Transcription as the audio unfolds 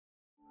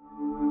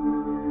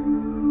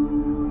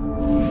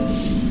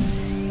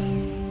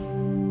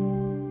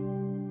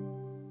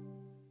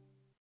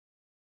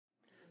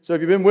So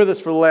if you've been with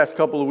us for the last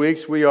couple of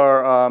weeks, we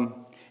are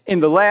in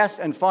the last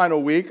and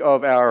final week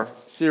of our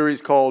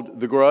series called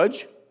The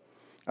Grudge,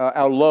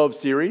 our love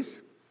series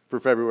for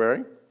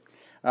February.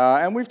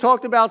 And we've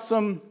talked about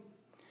some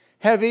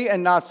heavy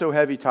and not so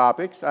heavy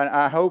topics.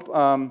 I hope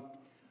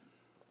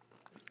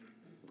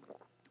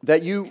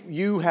that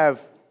you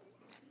have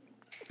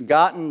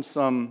gotten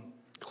some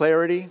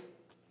clarity,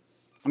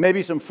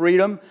 maybe some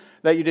freedom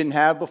that you didn't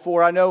have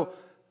before. I know,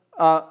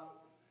 I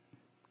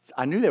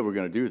knew they were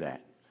going to do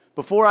that.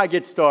 Before I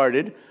get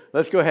started,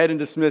 let's go ahead and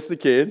dismiss the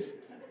kids.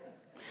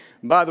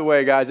 By the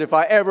way, guys, if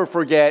I ever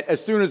forget,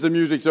 as soon as the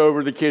music's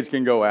over, the kids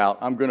can go out.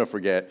 I'm going to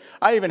forget.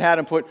 I even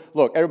had them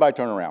look, everybody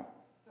turn around.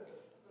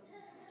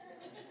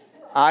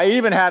 I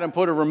even had them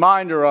put a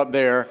reminder up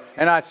there,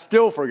 and I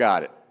still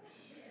forgot it.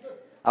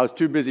 I was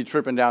too busy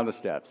tripping down the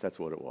steps. That's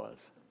what it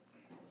was.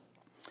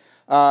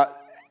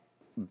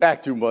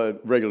 Back to my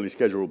regularly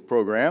scheduled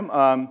program.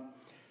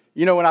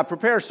 You know, when I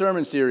prepare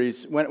sermon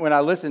series, when I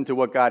listen to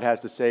what God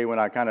has to say, when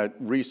I kind of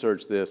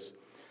research this,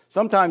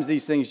 sometimes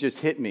these things just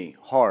hit me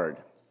hard.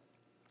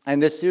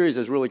 And this series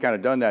has really kind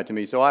of done that to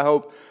me. So I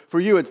hope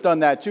for you it's done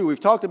that too. We've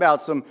talked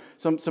about some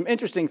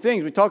interesting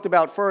things. We talked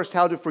about first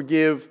how to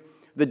forgive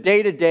the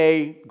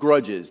day-to-day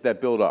grudges that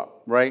build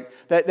up, right?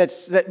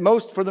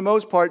 For the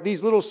most part,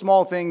 these little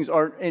small things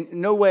are in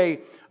no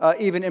way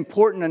even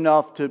important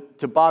enough to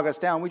bog us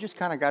down. We just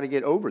kind of got to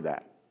get over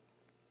that.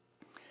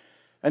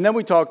 And then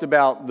we talked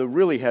about the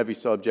really heavy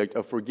subject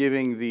of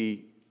forgiving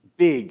the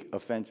big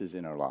offenses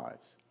in our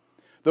lives.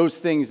 Those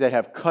things that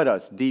have cut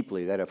us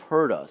deeply, that have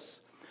hurt us,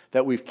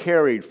 that we've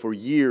carried for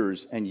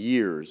years and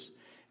years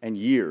and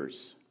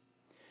years.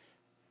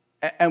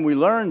 And we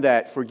learned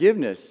that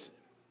forgiveness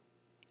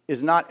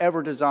is not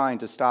ever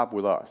designed to stop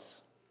with us.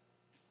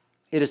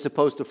 It is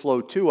supposed to flow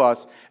to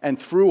us and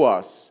through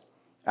us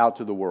out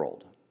to the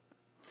world.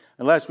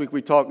 And last week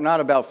we talked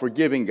not about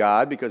forgiving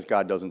God, because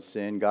God doesn't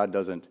sin, God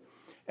doesn't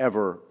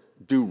ever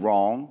do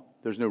wrong.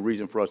 There's no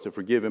reason for us to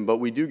forgive him, but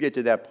we do get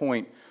to that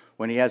point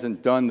when he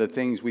hasn't done the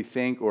things we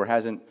think or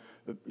hasn't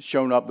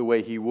shown up the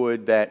way he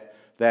would, that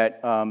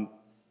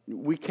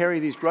we carry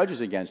these grudges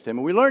against him.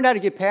 And we learned how to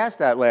get past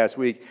that last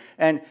week,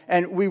 and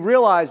we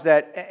realized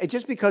that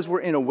just because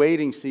we're in a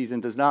waiting season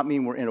does not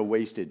mean we're in a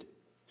wasted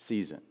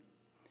season.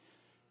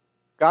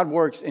 God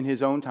works in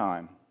his own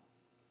time,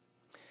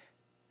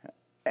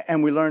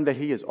 and we learned that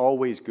he is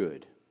always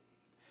good.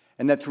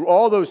 And that through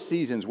all those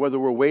seasons, whether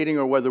we're waiting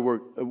or whether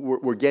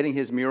we're getting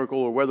his miracle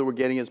or whether we're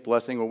getting his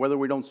blessing or whether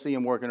we don't see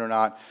him working or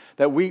not,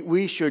 that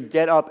we should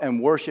get up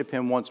and worship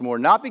him once more.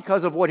 Not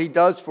because of what he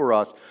does for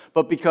us,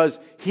 but because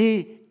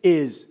he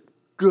is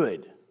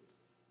good.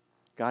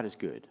 God is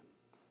good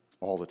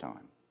all the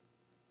time.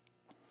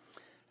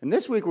 And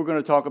this week we're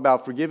going to talk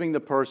about forgiving the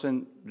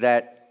person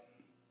that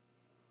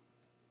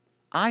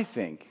I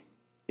think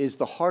is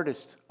the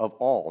hardest of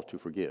all to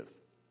forgive.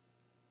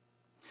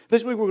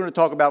 This week we're going to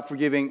talk about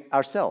forgiving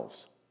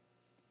ourselves.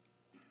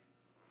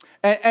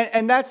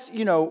 And that's,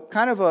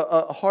 kind of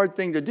a hard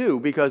thing to do,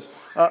 because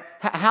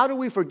how do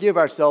we forgive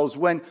ourselves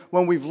when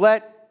we've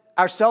let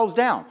ourselves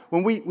down?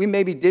 When we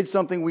maybe did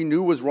something we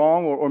knew was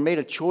wrong or made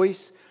a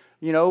choice,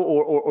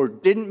 or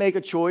didn't make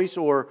a choice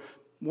or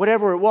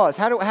whatever it was.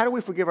 How do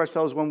we forgive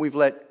ourselves when we've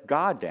let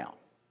God down?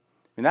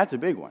 And that's a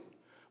big one.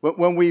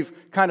 When we've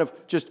kind of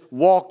just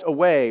walked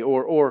away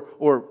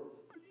or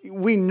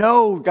we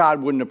know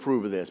God wouldn't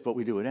approve of this, but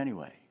we do it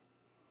anyway.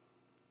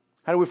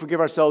 How do we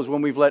forgive ourselves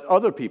when we've let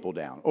other people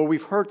down, or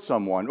we've hurt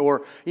someone,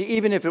 or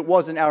even if it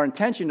wasn't our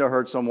intention to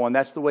hurt someone,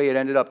 that's the way it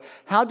ended up?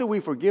 How do we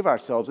forgive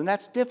ourselves? And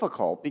that's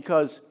difficult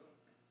because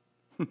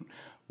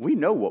we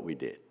know what we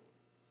did.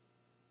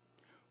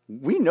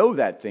 We know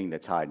that thing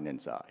that's hiding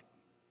inside.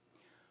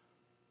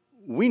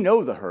 We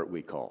know the hurt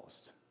we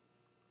caused.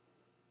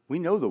 We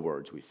know the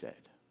words we said.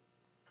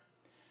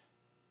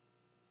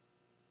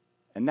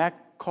 And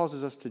that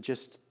causes us to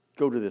just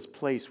go to this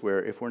place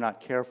where, if we're not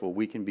careful,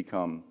 we can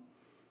become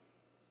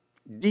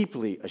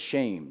deeply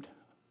ashamed,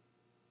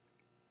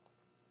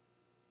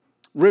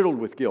 riddled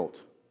with guilt.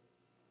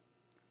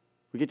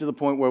 We get to the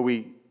point where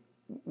we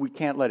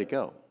can't let it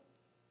go.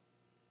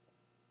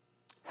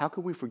 How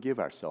can we forgive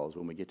ourselves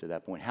when we get to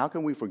that point? How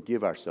can we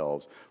forgive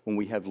ourselves when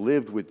we have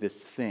lived with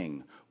this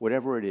thing,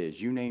 whatever it is,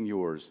 you name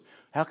yours?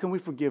 How can we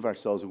forgive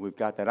ourselves when we've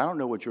got that? I don't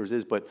know what yours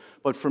is, but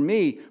for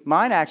me,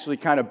 mine actually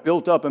kind of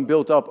built up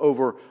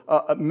over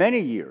many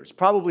years,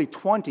 probably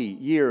 20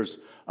 years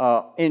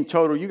in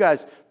total. You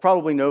guys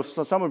probably know,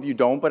 some of you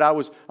don't, but I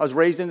was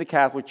raised in the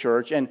Catholic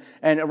Church, and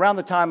around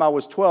the time I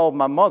was 12,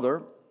 my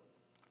mother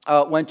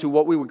went to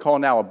what we would call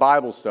now a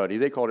Bible study.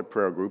 They called it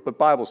prayer group, but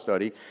Bible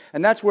study.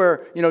 And that's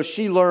where,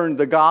 she learned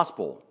the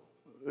gospel.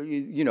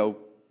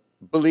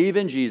 Believe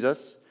in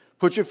Jesus,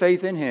 put your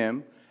faith in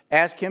him,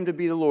 ask him to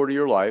be the Lord of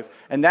your life,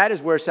 and that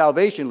is where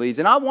salvation leads.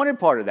 And I wanted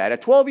part of that.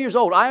 At 12 years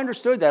old, I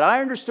understood that.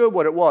 I understood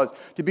what it was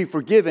to be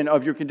forgiven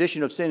of your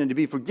condition of sin and to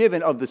be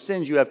forgiven of the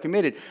sins you have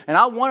committed. And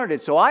I wanted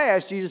it, so I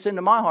asked Jesus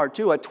into my heart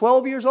too at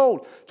 12 years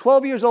old.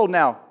 12 years old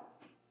now.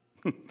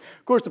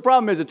 Of course, the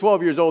problem is at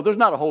 12 years old, there's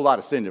not a whole lot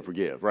of sin to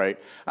forgive, right?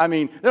 I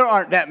mean, there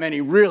aren't that many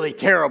really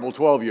terrible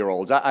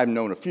 12-year-olds. I've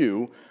known a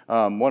few.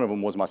 One of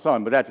them was my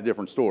son, but that's a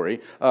different story.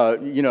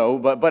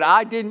 But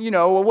I didn't,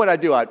 what did I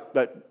do? I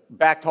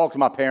back-talked to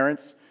my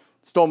parents,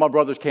 stole my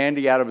brother's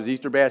candy out of his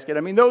Easter basket.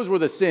 I mean, those were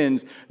the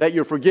sins that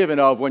you're forgiven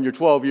of when you're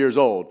 12 years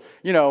old.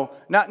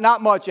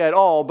 Not much at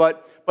all,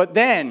 but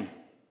then,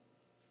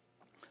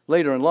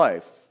 later in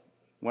life,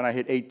 when I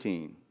hit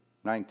 18,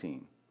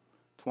 19,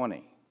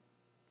 20,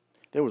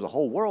 there was a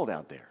whole world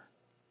out there.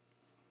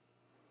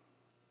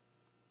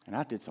 And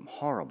I did some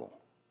horrible,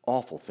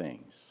 awful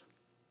things.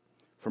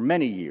 For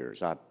many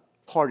years, I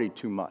partied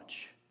too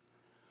much.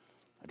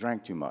 I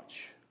drank too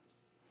much.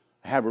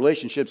 I had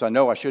relationships I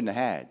know I shouldn't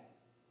have had.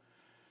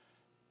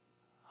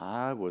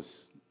 I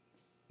was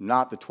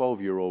not the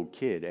 12-year-old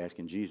kid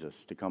asking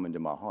Jesus to come into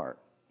my heart.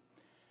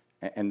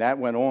 And that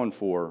went on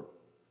for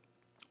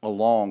a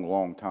long,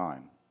 long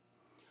time.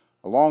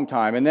 A long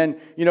time. And then,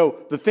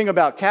 the thing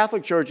about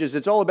Catholic Church is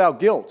it's all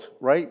about guilt,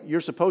 right? You're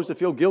supposed to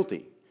feel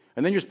guilty.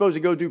 And then you're supposed to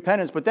go do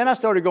penance. But then I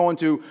started going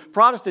to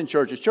Protestant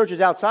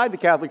churches outside the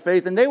Catholic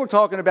faith, and they were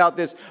talking about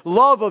this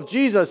love of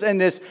Jesus and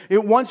this,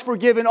 it once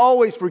forgiven,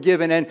 always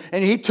forgiven.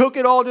 And he took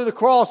it all to the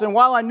cross. And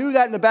while I knew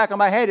that in the back of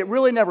my head, it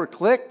really never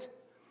clicked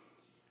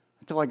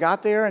until I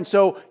got there. And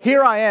so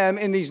here I am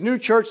in these new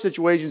church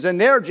situations, and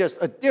they're just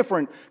a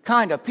different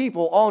kind of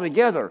people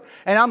altogether.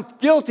 And I'm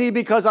guilty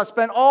because I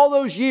spent all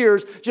those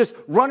years just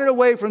running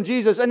away from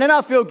Jesus. And then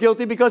I feel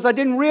guilty because I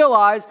didn't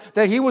realize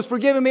that he was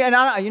forgiving me. And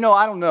I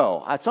don't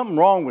know. Something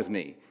wrong with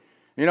me.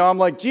 I'm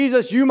like,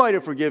 Jesus, you might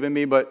have forgiven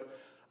me, but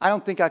I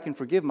don't think I can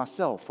forgive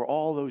myself for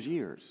all those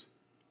years.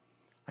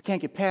 I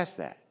can't get past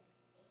that.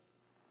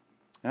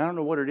 And I don't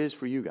know what it is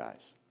for you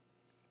guys.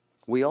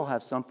 We all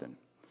have something.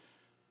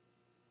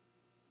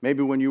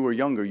 Maybe when you were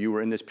younger, you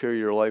were in this period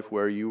of your life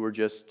where you were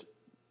just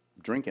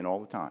drinking all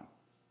the time.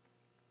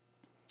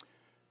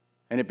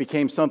 And it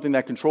became something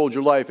that controlled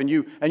your life, and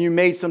you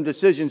made some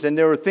decisions, and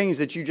there were things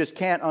that you just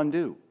can't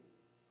undo.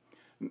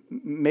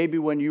 Maybe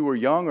when you were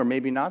young, or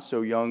maybe not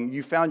so young,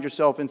 you found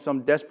yourself in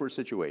some desperate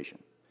situation.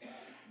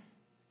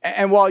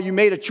 And while you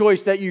made a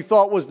choice that you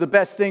thought was the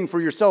best thing for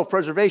your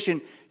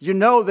self-preservation, you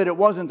know that it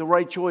wasn't the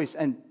right choice,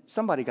 and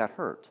somebody got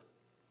hurt.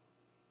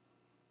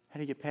 How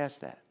do you get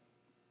past that?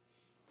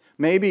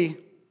 Maybe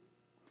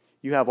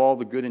you have all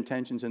the good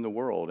intentions in the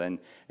world, and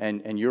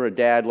you're a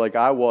dad like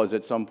I was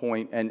at some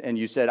point, and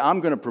you said,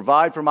 I'm going to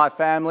provide for my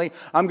family.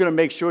 I'm going to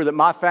make sure that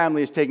my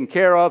family is taken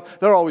care of.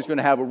 They're always going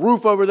to have a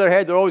roof over their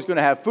head. They're always going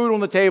to have food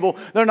on the table.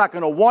 They're not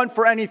going to want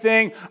for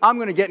anything. I'm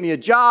going to get me a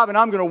job, and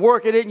I'm going to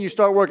work at it, and you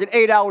start working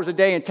 8 hours a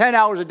day, and 10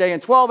 hours a day,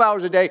 and 12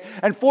 hours a day,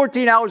 and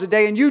 14 hours a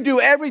day, and you do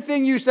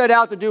everything you set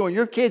out to do, and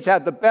your kids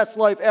have the best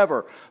life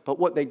ever. But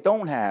what they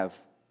don't have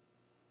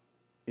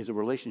is a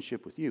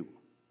relationship with you.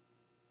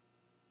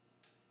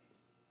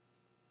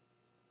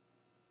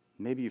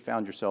 Maybe you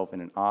found yourself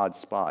in an odd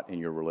spot in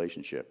your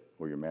relationship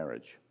or your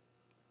marriage.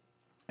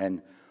 And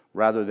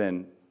rather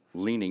than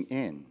leaning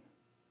in,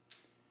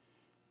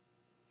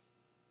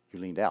 you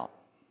leaned out.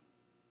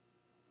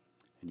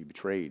 And you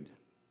betrayed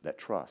that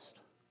trust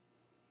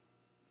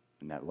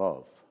and that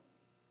love.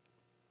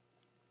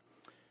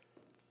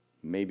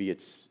 Maybe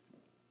it's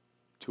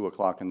 2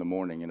 o'clock in the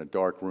morning in a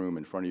dark room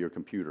in front of your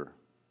computer.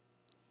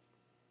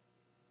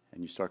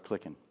 And you start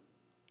clicking.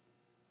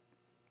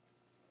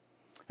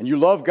 And you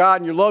love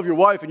God and you love your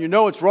wife and you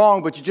know it's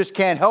wrong, but you just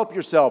can't help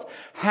yourself.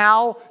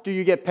 How do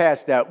you get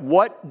past that?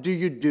 What do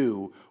you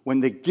do when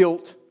the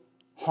guilt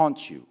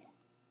haunts you?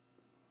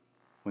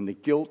 When the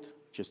guilt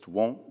just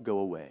won't go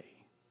away?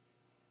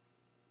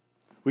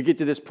 We get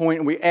to this point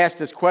and we ask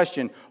this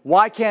question,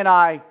 why can't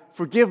I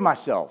forgive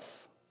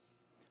myself?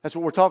 That's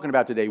what we're talking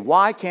about today.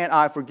 Why can't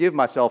I forgive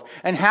myself?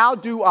 And how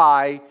do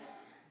I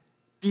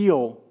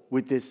deal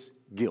with this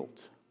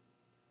guilt?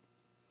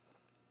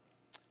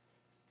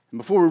 And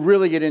before we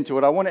really get into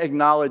it, I want to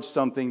acknowledge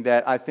something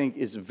that I think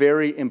is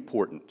very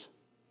important.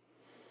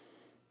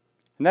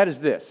 And that is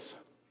this.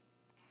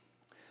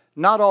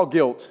 Not all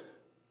guilt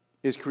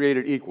is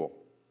created equal.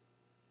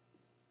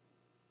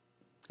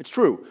 It's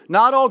true.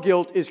 Not all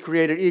guilt is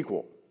created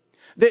equal.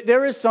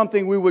 There is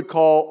something we would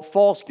call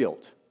false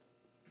guilt.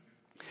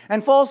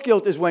 And false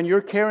guilt is when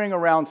you're carrying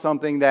around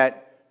something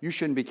that you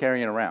shouldn't be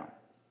carrying around.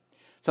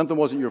 Something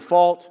wasn't your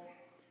fault.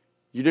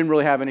 You didn't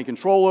really have any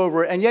control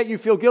over it, and yet you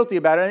feel guilty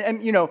about it.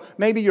 And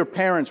maybe your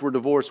parents were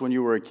divorced when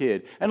you were a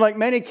kid. And like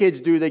many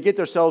kids do, they get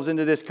themselves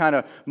into this kind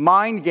of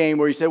mind game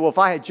where you say, well, if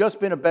I had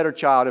just been a better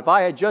child, if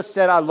I had just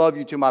said I love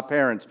you to my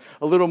parents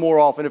a little more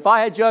often, if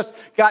I had just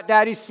got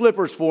daddy's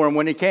slippers for him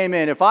when he came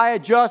in, if I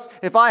had just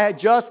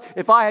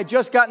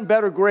gotten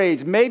better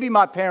grades, maybe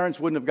my parents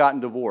wouldn't have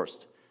gotten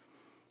divorced.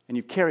 And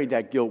you've carried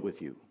that guilt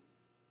with you.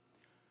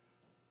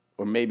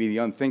 Or maybe the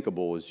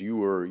unthinkable is you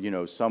were,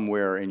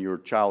 somewhere in your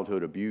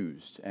childhood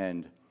abused.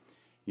 And,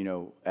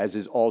 as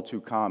is all too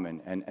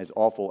common and as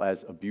awful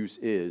as abuse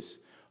is,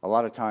 a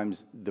lot of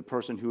times the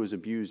person who is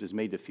abused is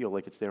made to feel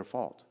like it's their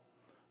fault.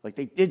 Like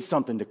they did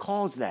something to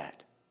cause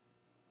that.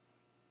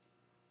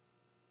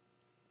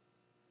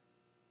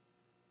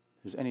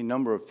 There's any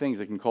number of things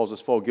that can cause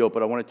us false guilt,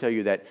 but I want to tell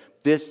you that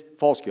this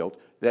false guilt,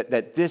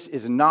 that this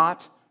is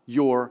not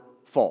your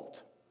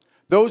fault.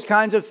 Those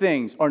kinds of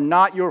things are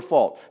not your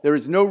fault. There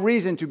is no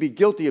reason to be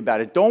guilty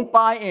about it. Don't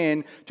buy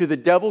in to the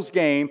devil's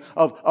game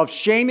of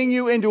shaming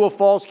you into a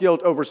false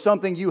guilt over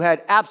something you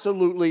had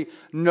absolutely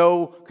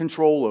no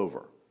control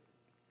over.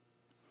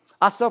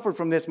 I suffered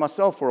from this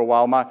myself for a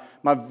while.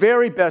 My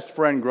very best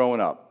friend growing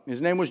up,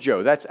 his name was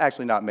Joe. That's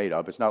actually not made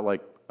up. It's not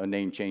like a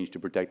name changed to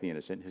protect the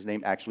innocent. His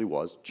name actually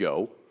was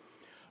Joe.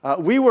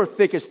 We were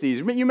thick as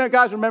thieves. You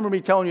guys remember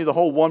me telling you the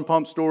whole one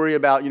pump story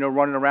about,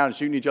 running around and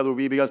shooting each other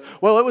with BB guns?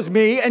 Well, it was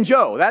me and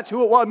Joe. That's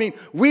who it was. I mean,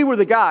 we were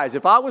the guys.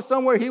 If I was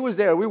somewhere, he was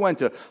there. We went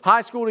to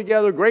high school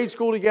together, grade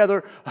school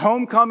together,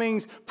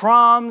 homecomings,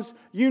 proms,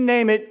 you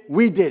name it,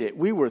 we did it.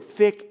 We were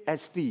thick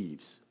as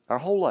thieves our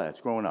whole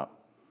lives growing up.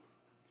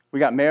 We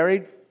got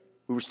married,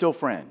 we were still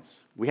friends.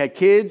 We had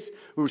kids,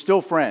 we were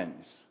still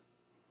friends.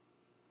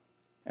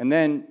 And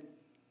then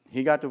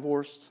he got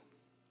divorced,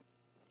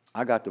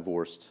 I got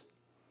divorced.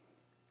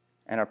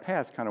 And our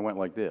paths kind of went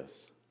like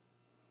this.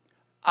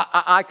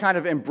 I kind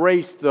of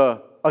embraced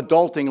the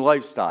adulting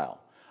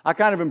lifestyle. I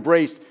kind of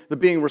embraced the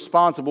being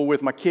responsible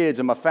with my kids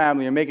and my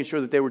family and making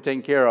sure that they were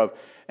taken care of.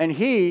 And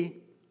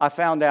I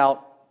found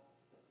out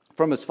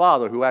from his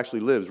father, who actually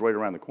lives right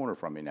around the corner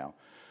from me now,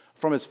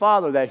 from his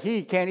father that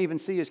he can't even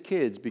see his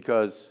kids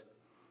because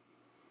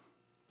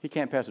he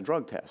can't pass a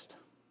drug test.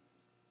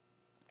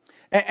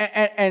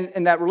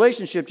 And that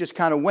relationship just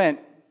kind of went,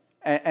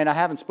 and I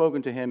haven't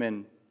spoken to him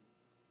in,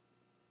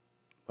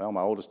 well,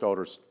 my oldest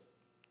daughter's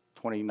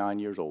 29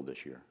 years old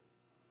this year.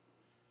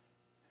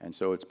 And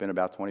so it's been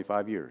about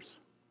 25 years.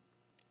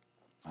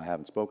 I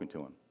haven't spoken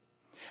to him.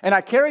 And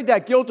I carried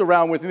that guilt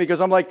around with me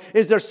because I'm like,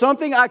 is there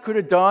something I could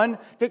have done?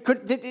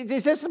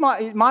 Is this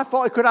my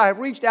fault? Could I have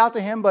reached out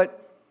to him?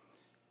 But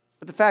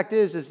the fact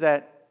is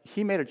that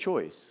he made a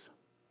choice.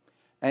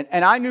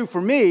 And I knew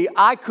for me,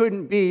 I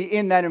couldn't be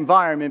in that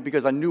environment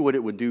because I knew what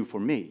it would do for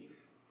me.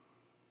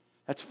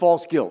 That's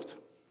false guilt.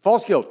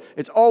 False guilt,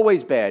 it's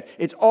always bad,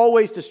 it's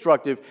always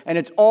destructive, and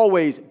it's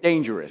always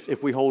dangerous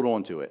if we hold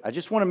on to it. I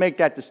just want to make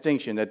that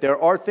distinction, that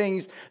there are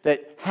things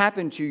that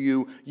happen to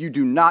you you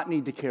do not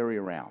need to carry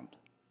around.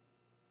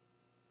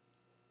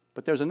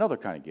 But there's another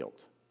kind of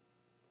guilt.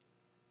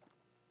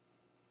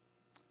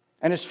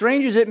 And as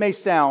strange as it may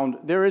sound,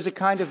 there is a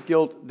kind of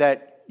guilt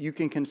that you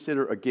can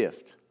consider a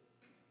gift.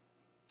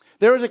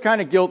 There is a kind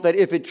of guilt that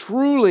if it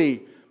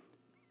truly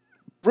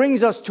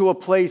brings us to a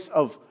place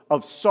of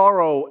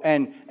sorrow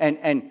and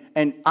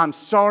I'm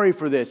sorry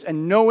for this,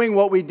 and knowing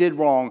what we did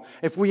wrong,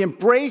 if we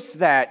embrace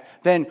that,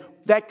 then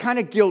that kind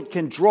of guilt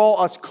can draw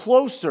us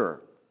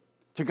closer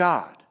to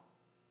God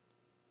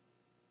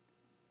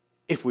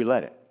if we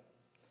let it.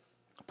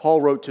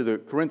 Paul wrote to the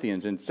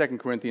Corinthians in 2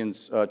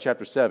 Corinthians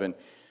chapter 7,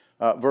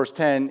 verse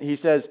 10, he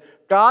says,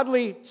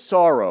 godly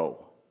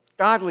sorrow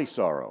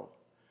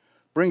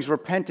brings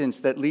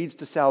repentance that leads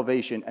to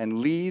salvation and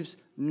leaves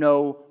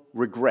no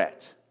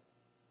regret.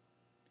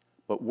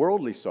 But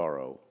worldly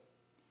sorrow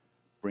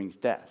brings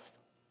death.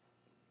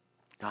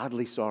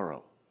 Godly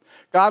sorrow.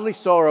 Godly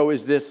sorrow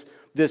is this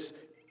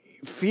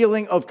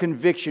feeling of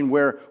conviction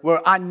where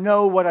I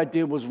know what I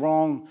did was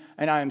wrong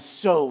and I am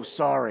so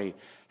sorry.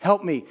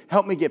 Help me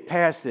get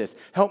past this.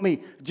 Help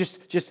me just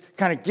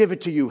kind of give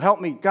it to you.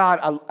 Help me,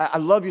 God, I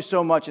love you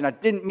so much and I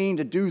didn't mean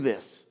to do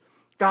this.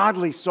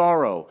 Godly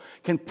sorrow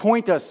can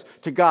point us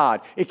to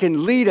God. It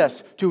can lead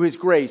us to His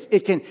grace. It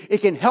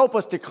can help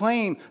us to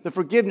claim the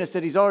forgiveness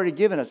that He's already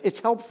given us.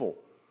 It's helpful.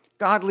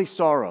 Godly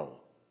sorrow.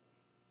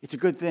 It's a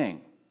good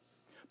thing.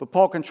 But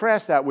Paul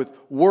contrasts that with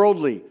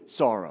worldly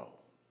sorrow.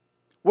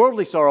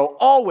 Worldly sorrow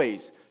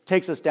always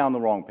takes us down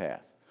the wrong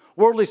path.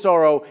 Worldly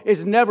sorrow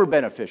is never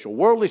beneficial.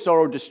 Worldly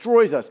sorrow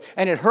destroys us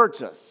and it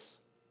hurts us.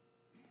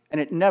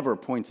 And it never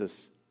points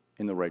us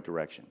in the right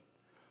direction.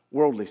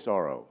 Worldly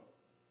sorrow.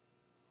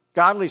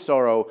 Godly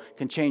sorrow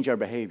can change our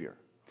behavior.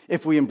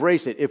 If we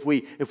embrace it, if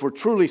we're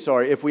truly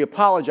sorry, if we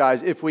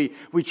apologize, if we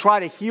try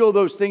to heal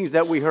those things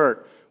that we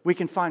hurt, we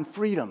can find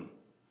freedom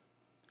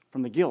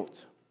from the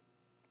guilt.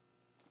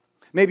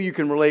 Maybe you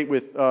can relate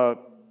with a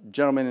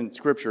gentleman in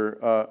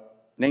Scripture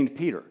named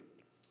Peter.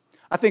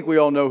 I think we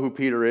all know who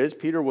Peter is.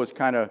 Peter was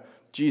kind of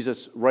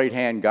Jesus'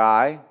 right-hand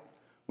guy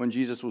when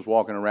Jesus was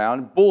walking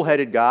around.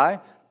 Bullheaded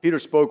guy. Peter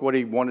spoke what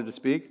he wanted to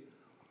speak.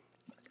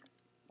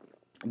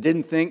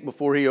 Didn't think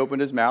before he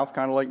opened his mouth,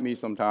 kind of like me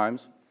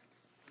sometimes.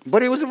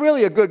 But he was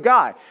really a good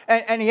guy.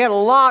 And he had a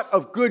lot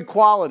of good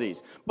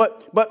qualities.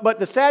 But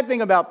the sad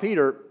thing about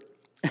Peter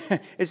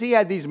is he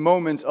had these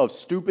moments of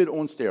stupid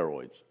on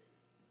steroids.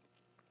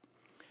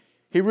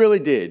 He really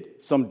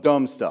did some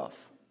dumb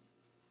stuff.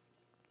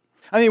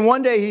 I mean,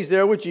 one day he's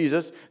there with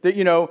Jesus. They're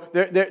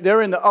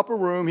in the upper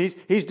room.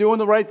 He's doing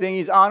the right thing.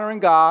 He's honoring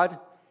God.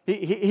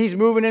 He's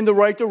moving in the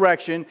right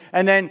direction.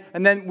 And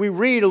then we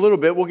read a little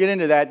bit, we'll get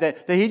into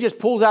that he just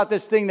pulls out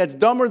this thing that's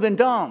dumber than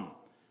dumb.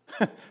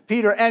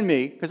 Peter and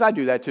me, because I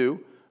do that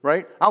too,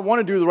 right? I want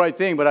to do the right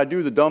thing, but I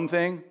do the dumb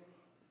thing.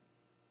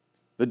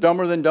 The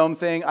dumber than dumb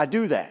thing, I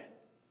do that.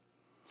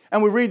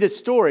 And we read this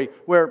story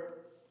where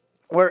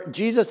where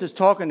Jesus is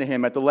talking to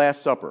him at the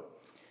Last Supper.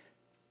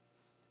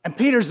 And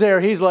Peter's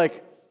there. He's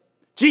like,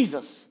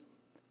 Jesus,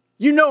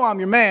 you know I'm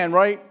your man,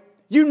 right?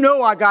 You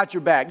know I got your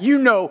back. You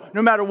know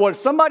no matter what, if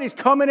somebody's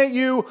coming at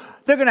you,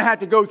 they're going to have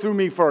to go through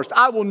me first.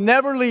 I will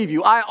never leave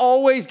you. I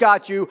always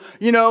got you.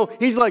 You know,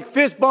 he's like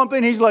fist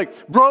bumping. He's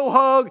like, bro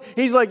hug.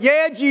 He's like,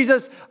 yeah,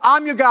 Jesus,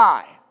 I'm your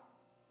guy.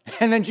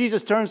 And then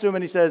Jesus turns to him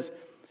and he says,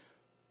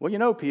 well, you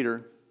know,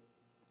 Peter,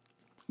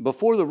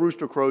 before the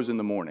rooster crows in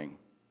the morning,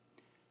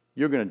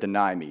 you're going to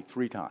deny me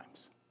 3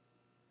 times.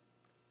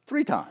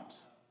 3 times.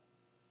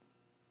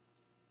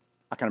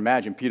 I can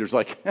imagine Peter's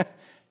like,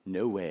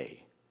 no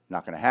way.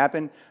 Not going to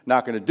happen.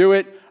 Not going to do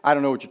it. I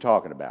don't know what you're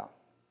talking about.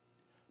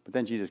 But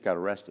then Jesus got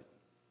arrested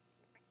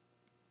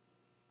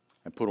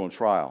and put on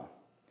trial.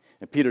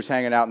 And Peter's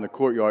hanging out in the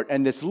courtyard,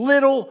 and this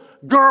little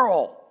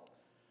girl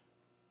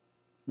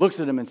looks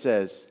at him and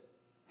says,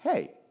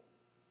 hey,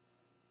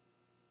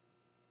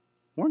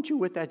 weren't you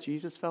with that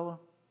Jesus fella?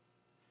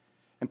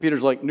 And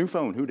Peter's like, new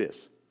phone, who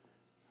dis?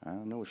 I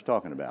don't know what you're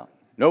talking about.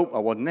 Nope, I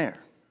wasn't there.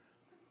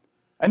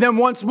 And then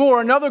once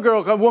more,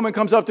 a woman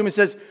comes up to him and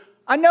says,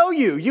 I know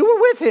you. You were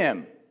with him.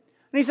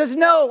 And he says,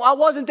 no, I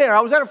wasn't there.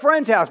 I was at a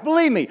friend's house.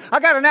 Believe me, I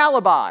got an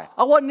alibi.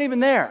 I wasn't even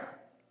there.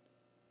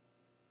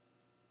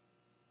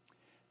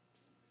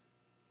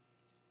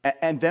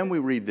 And then we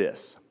read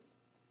this.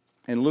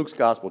 In Luke's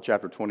Gospel,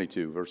 chapter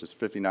 22, verses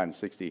 59 and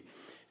 60,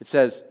 it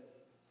says,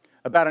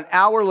 about an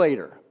hour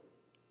later,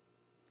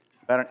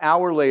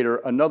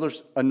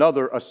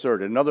 another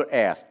asserted, another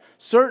asked,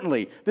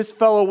 certainly this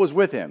fellow was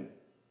with him.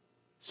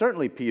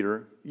 Certainly,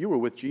 Peter, you were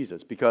with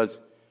Jesus because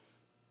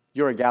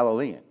you're a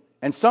Galilean.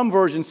 And some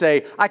versions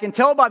say, I can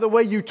tell by the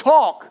way you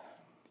talk.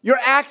 Your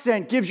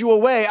accent gives you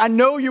away. I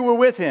know you were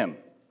with him.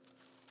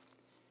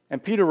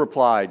 And Peter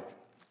replied,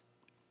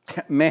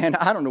 man,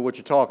 I don't know what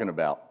you're talking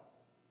about.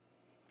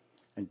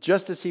 And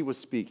just as he was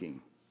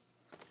speaking,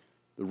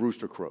 the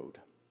rooster crowed.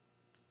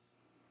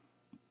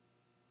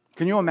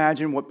 Can you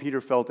imagine what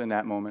Peter felt in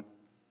that moment?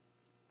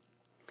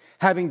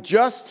 Having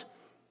just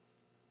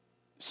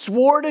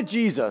swore to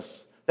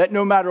Jesus that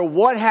no matter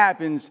what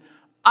happens,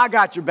 I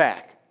got your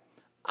back.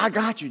 I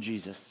got you,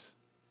 Jesus.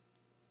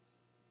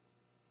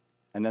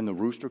 And then the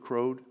rooster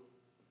crowed.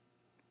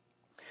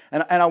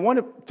 And I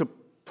wanted to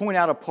point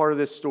out a part of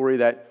this story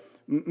that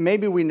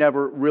maybe we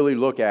never really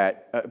look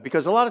at,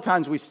 because a lot of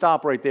times we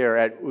stop right there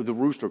at the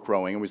rooster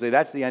crowing and we say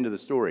that's the end of the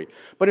story.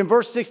 But in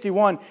verse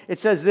 61, it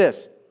says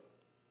this,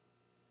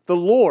 the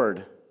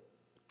Lord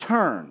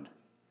turned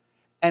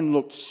and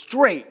looked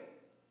straight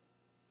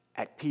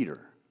at Peter.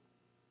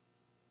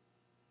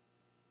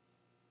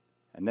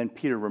 And then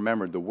Peter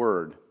remembered the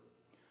word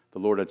the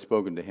Lord had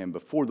spoken to him.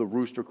 Before the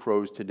rooster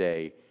crows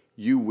today,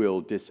 you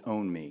will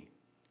disown me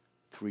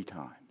 3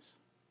 times.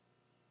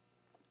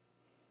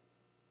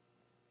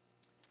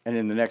 And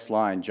in the next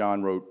line,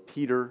 John wrote,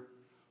 Peter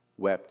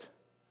wept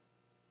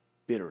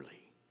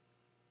bitterly.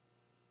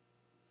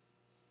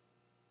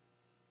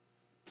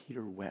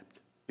 Peter wept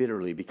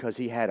bitterly because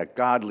he had a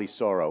godly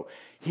sorrow.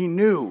 He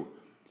knew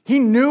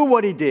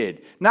what he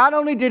did. Not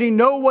only did he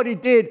know what he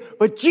did,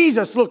 but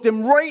Jesus looked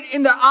him right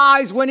in the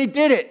eyes when he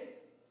did it.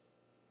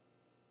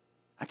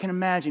 I can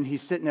imagine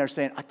he's sitting there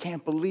saying, I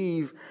can't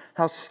believe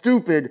how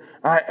stupid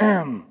I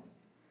am.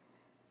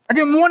 I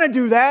didn't want to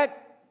do that.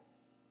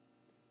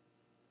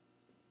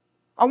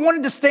 I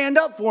wanted to stand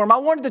up for him. I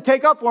wanted to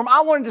take up for him.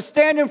 I wanted to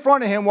stand in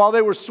front of him while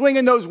they were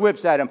swinging those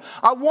whips at him.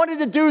 I wanted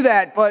to do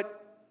that,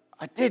 but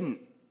I didn't.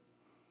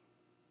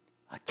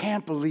 I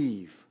can't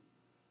believe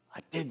I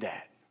did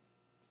that.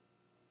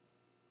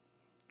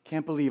 I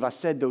can't believe I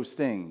said those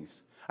things.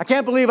 I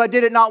can't believe I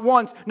did it not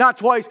once, not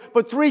twice,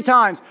 but 3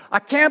 times. I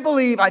can't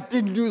believe I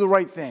didn't do the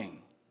right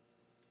thing.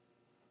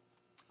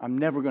 I'm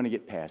never going to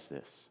get past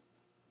this.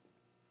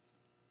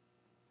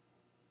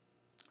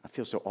 I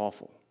feel so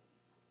awful.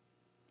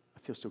 I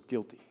feel so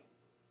guilty.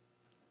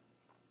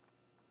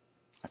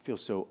 I feel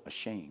so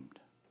ashamed.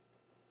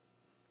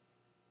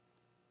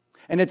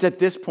 And it's at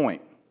this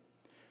point,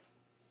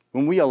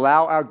 when we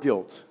allow our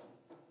guilt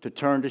to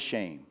turn to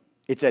shame,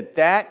 it's at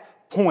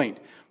that point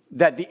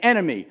that the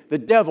enemy, the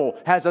devil,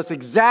 has us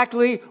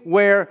exactly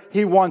where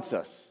he wants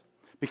us.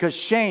 Because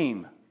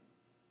shame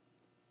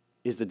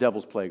is the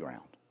devil's playground.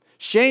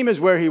 Shame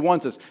is where he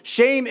wants us.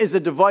 Shame is the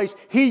device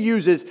he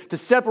uses to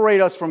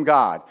separate us from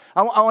God.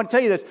 I want to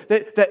tell you this,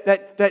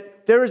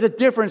 that there is a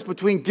difference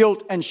between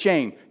guilt and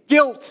shame.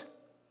 Guilt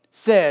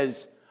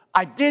says,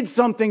 I did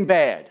something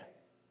bad.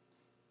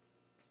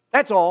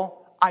 That's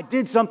all. I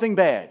did something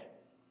bad.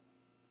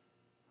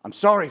 I'm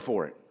sorry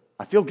for it.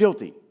 I feel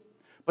guilty.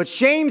 But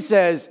shame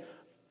says,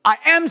 I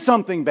am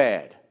something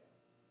bad.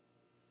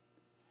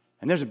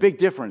 And there's a big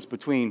difference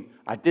between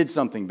I did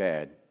something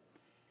bad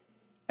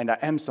and I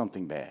am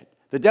something bad.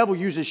 The devil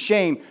uses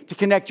shame to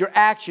connect your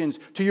actions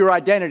to your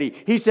identity.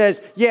 He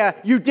says, yeah,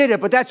 you did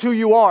it, but that's who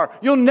you are.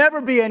 You'll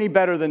never be any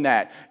better than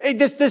that. Hey,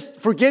 this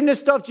forgiveness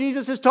stuff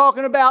Jesus is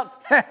talking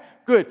about,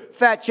 good,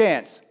 fat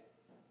chance.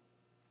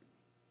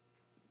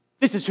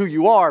 This is who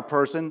you are,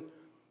 person.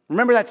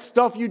 Remember that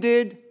stuff you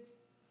did?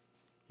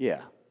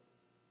 Yeah.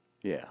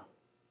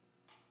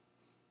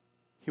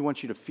 He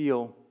wants you to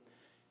feel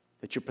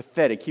that you're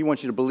pathetic. He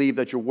wants you to believe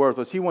that you're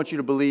worthless. He wants you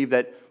to believe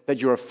that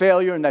you're a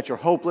failure and that you're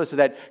hopeless, and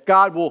that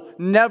God will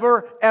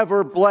never,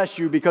 ever bless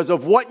you because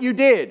of what you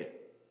did.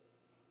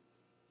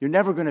 You're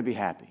never going to be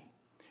happy.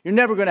 You're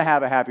never going to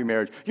have a happy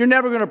marriage. You're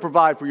never going to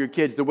provide for your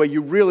kids the way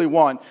you really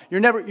want. You're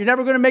never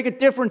going to make a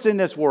difference in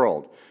this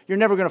world. You're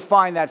never going to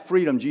find that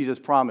freedom Jesus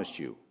promised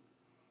you.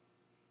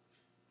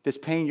 This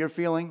pain you're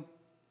feeling,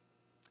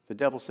 the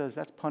devil says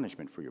that's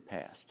punishment for your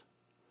past.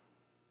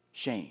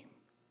 Shame.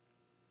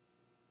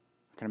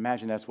 I can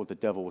imagine that's what the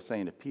devil was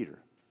saying to Peter.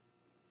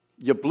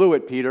 You blew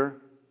it, Peter.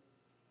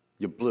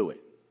 You blew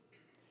it.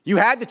 You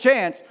had the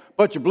chance,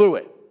 but you blew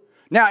it.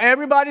 Now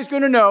everybody's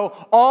going to know,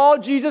 all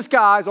Jesus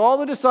guys, all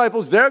the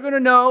disciples, they're going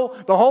to know,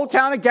 the whole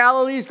town of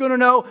Galilee is going to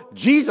know.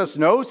 Jesus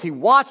knows. He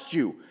watched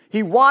you.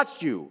 He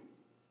watched you.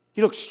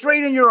 He looked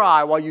straight in your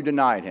eye while you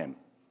denied him.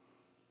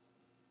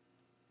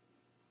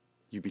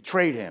 You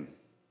betrayed him.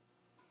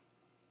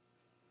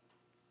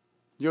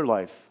 Your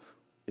life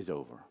is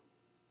over.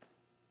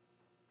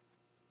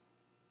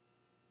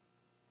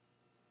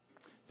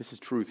 This is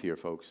truth here,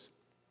 folks.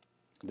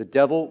 The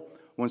devil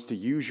wants to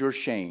use your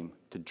shame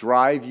to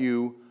drive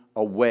you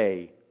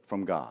away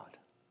from God.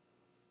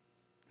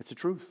 It's the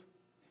truth.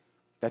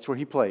 That's where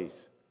he plays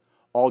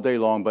all day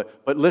long. But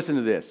listen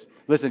to this.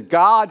 Listen,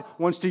 God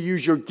wants to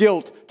use your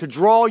guilt to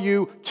draw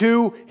you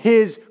to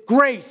his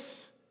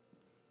grace.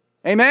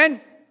 Amen?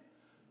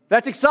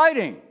 That's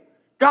exciting.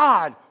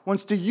 God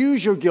wants to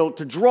use your guilt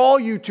to draw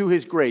you to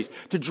his grace,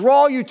 to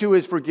draw you to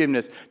his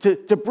forgiveness,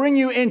 to bring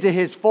you into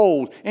his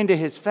fold, into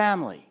his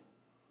family,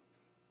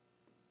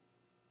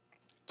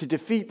 to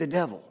defeat the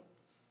devil.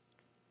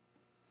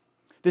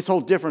 This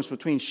whole difference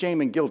between shame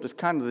and guilt is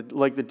kind of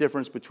like the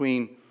difference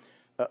between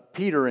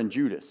Peter and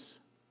Judas.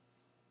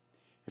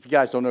 If you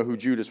guys don't know who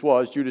Judas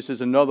was, Judas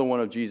is another one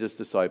of Jesus'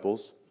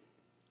 disciples.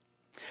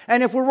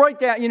 And if we're right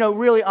down,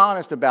 really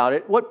honest about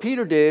it, what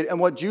Peter did and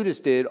what Judas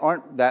did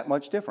aren't that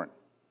much different.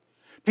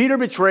 Peter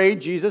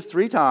betrayed Jesus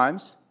 3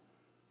 times,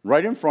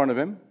 right in front of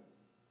him.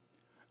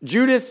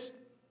 Judas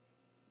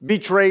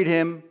betrayed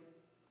him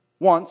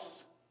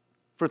once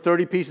for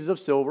 30 pieces of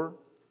silver,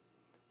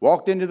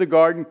 walked into the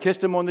garden,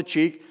 kissed him on the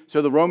cheek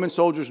so the Roman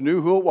soldiers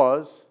knew who it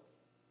was.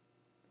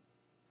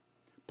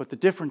 But the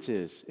difference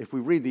is, if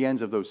we read the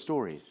ends of those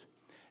stories,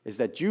 is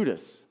that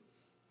Judas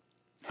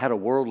had a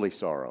worldly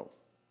sorrow.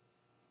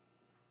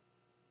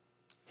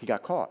 He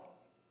got caught.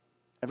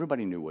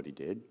 Everybody knew what he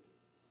did.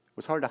 It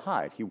was hard to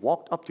hide. He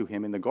walked up to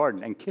him in the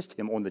garden and kissed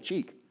him on the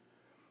cheek.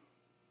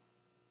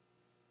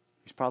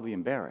 He's probably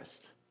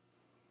embarrassed.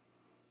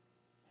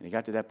 And he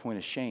got to that point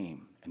of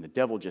shame, and the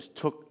devil just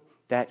took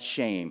that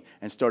shame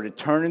and started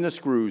turning the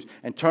screws,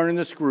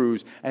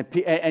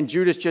 and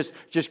Judas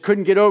just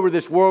couldn't get over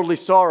this worldly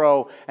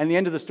sorrow. And the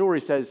end of the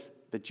story says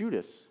that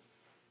Judas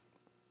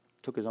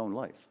took his own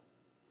life.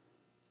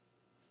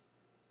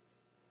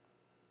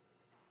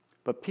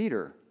 But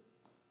Peter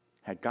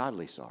had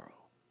godly sorrow.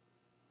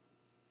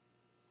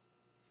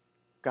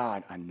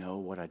 God, I know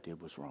what I did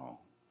was wrong.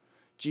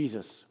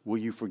 Jesus, will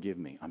you forgive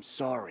me? I'm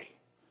sorry.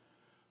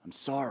 I'm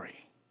sorry.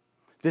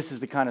 This is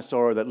the kind of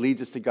sorrow that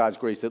leads us to God's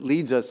grace, that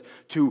leads us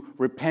to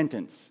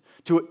repentance,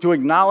 to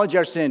acknowledge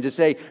our sin, to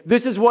say,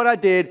 this is what I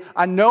did.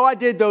 I know I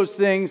did those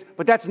things,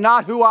 but that's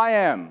not who I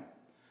am.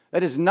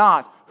 That is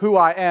not who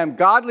I am.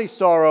 Godly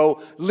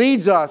sorrow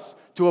leads us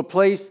to a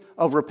place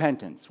of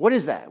repentance. What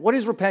is that? What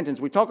is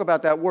repentance? We talk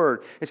about that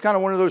word. It's kind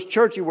of one of those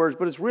churchy words,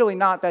 but it's really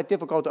not that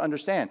difficult to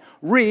understand.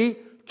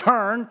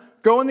 Turn,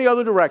 go in the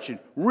other direction.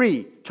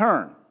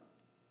 Turn.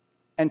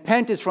 And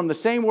pent is from the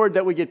same word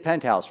that we get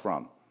penthouse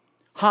from.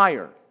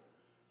 Higher.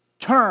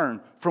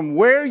 Turn from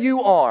where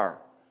you are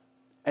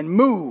and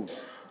move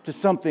to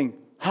something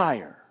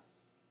higher.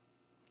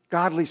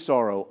 Godly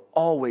sorrow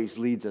always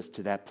leads us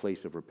to that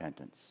place of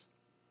repentance.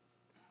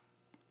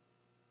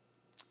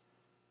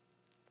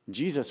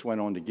 Jesus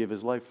went on to give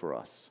his life for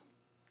us.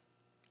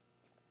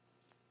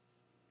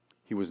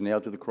 He was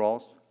nailed to the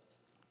cross.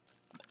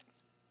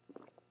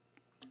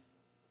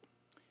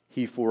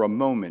 He, for a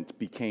moment,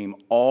 became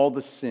all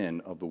the sin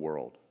of the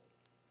world.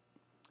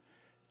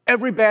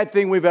 Every bad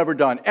thing we've ever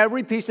done,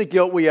 every piece of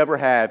guilt we ever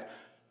have,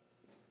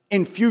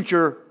 in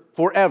future,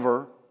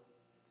 forever,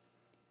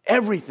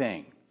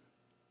 everything,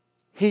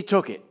 he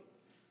took it.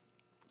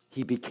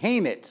 He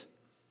became it.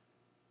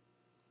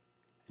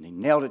 And he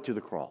nailed it to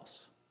the cross.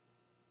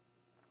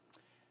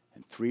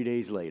 And 3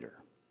 days later,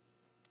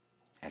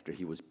 after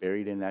he was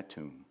buried in that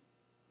tomb,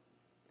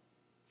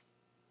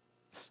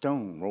 the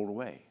stone rolled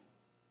away.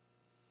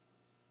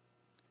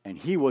 And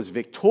he was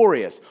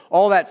victorious.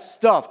 All that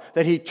stuff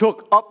that he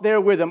took up there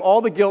with him, all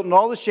the guilt and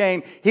all the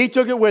shame, he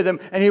took it with him,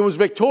 and he was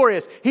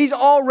victorious. He's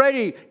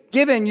already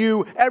given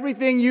you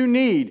everything you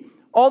need.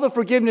 All the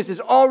forgiveness is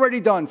already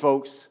done,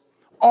 folks.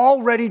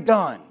 Already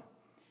done.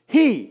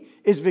 He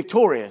is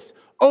victorious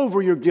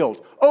over your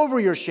guilt, over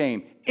your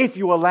shame, if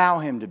you allow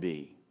him to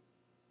be.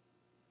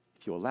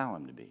 If you allow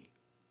him to be.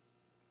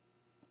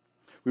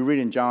 We read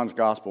in John's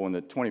Gospel in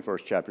the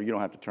 21st chapter. You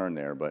don't have to turn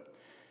there, but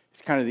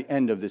it's kind of the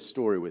end of this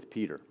story with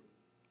Peter.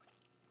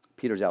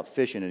 Peter's out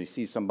fishing and he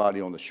sees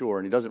somebody on the shore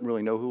and he doesn't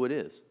really know who it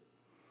is.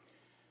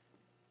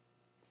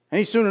 And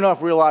he soon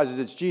enough realizes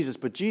it's Jesus,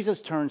 but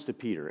Jesus turns to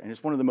Peter, and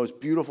it's one of the most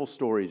beautiful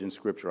stories in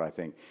Scripture, I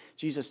think.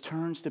 Jesus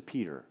turns to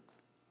Peter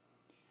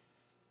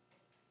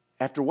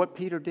after what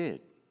Peter did,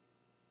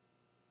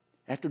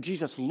 after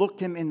Jesus looked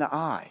him in the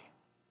eye,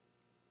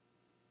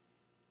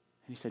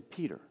 and he said,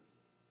 Peter,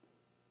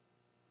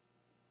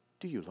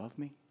 do you love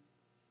me?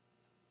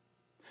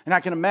 And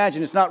I can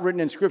imagine, it's not written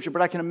in Scripture,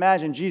 but I can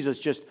imagine Jesus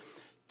just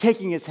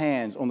taking his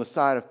hands on the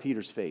side of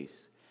Peter's face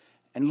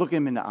and looking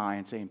him in the eye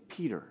and saying,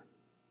 Peter,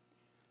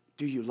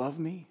 do you love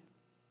me?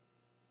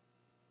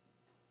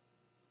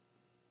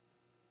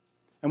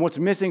 And what's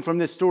missing from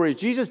this story is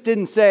Jesus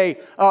didn't say,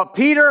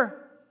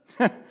 Peter,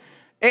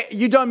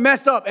 you done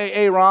messed up,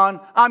 Aaron.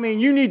 I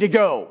mean, you need to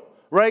go,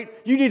 right?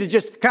 You need to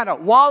just kind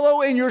of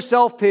wallow in your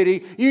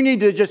self-pity. You need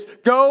to just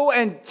go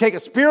and take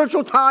a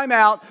spiritual time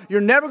out.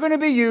 You're never going to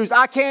be used.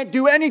 I can't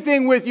do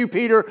anything with you,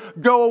 Peter.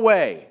 Go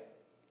away.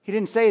 He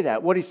didn't say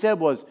that. What he said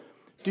was,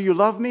 do you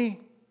love me?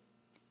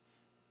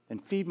 Then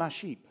feed my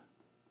sheep.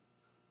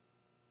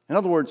 In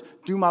other words,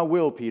 do my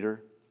will,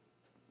 Peter.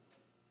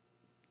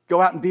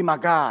 Go out and be my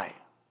guy.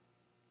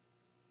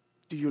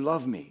 Do you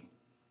love me?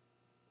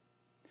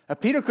 Now,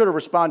 Peter could have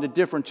responded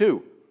different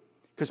too,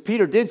 because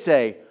Peter did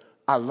say,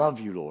 I love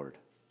you, Lord.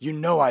 You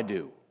know I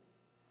do.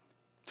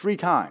 3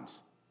 times.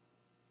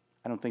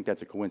 I don't think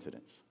that's a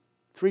coincidence.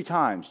 3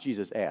 times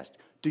Jesus asked,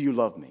 do you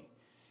love me?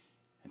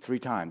 And 3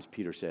 times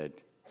Peter said,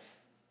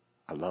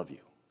 I love you.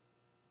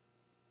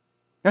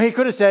 Now, he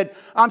could have said,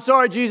 I'm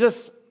sorry,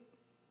 Jesus.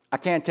 I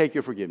can't take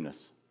your forgiveness.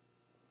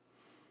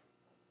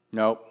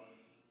 No,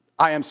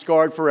 I am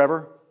scarred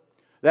forever.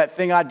 That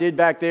thing I did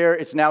back there,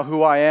 it's now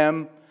who I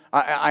am.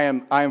 I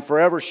am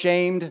forever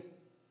shamed. I'm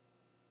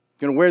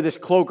going to wear this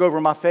cloak over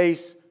my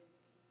face.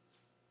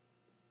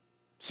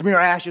 Smear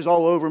ashes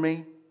all over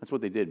me. That's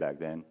what they did back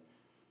then.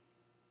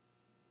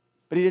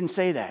 But he didn't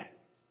say that.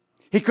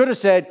 He could have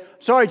said,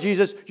 sorry,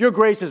 Jesus, your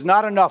grace is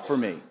not enough for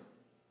me.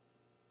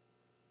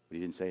 But he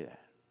didn't say that.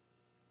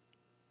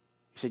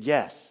 He said,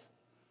 yes.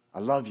 I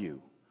love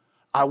you.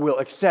 I will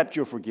accept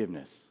your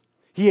forgiveness.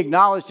 He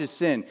acknowledged his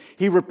sin.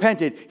 He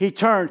repented. He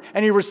turned.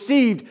 And he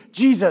received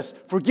Jesus'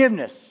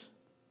 forgiveness.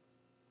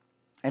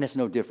 And it's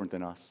no different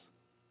than us.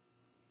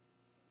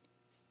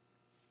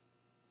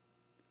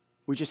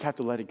 We just have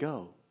to let it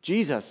go.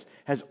 Jesus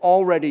has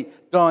already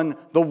done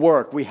the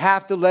work. We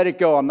have to let it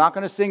go. I'm not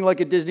going to sing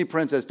like a Disney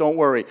princess, don't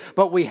worry.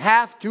 But we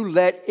have to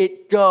let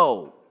it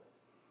go.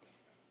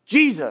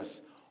 Jesus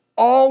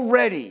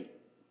already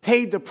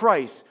paid the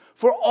price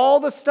for all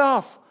the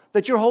stuff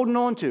that you're holding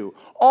on to,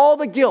 all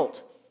the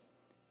guilt.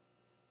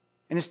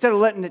 And instead of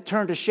letting it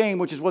turn to shame,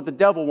 which is what the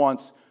devil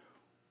wants,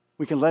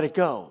 we can let it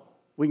go.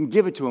 We can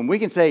give it to him. We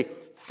can say,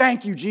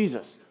 thank you,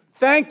 Jesus.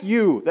 Thank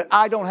you that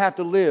I don't have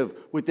to live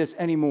with this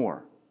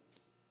anymore.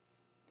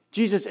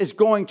 Jesus is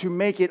going to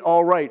make it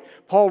all right.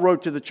 Paul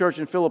wrote to the church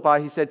in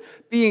Philippi, he said,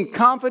 being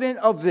confident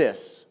of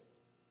this,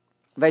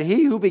 that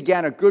he who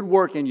began a good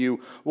work in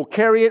you will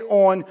carry it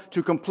on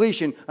to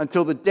completion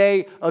until the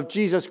day of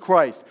Jesus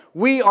Christ.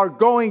 We are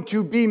going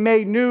to be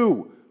made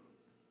new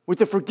with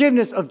the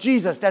forgiveness of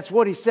Jesus. That's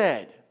what he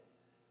said.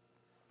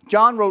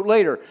 John wrote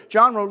later,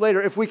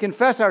 if we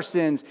confess our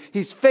sins,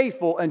 he's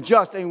faithful and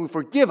just and will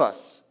forgive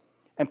us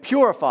and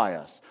purify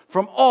us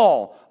from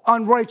all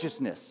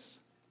unrighteousness.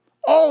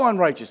 All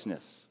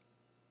unrighteousness.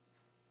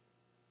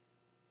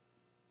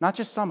 Not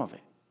just some of it.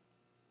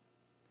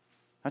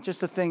 Not just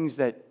the things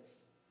that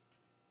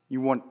you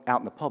want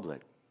out in the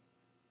public.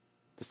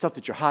 The stuff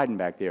that you're hiding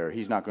back there,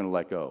 he's not going to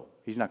let go.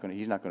 He's not going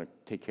to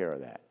take care of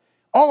that.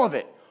 All of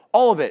it.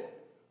 All of it.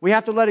 We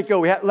have to let it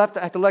go. We have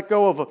to let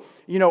go of,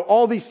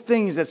 all these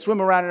things that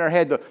swim around in our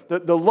head,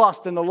 the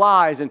lust and the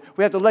lies, and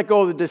we have to let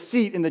go of the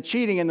deceit and the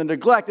cheating and the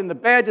neglect and the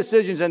bad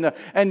decisions and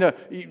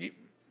the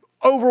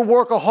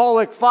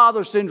overworkaholic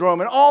father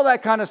syndrome and all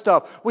that kind of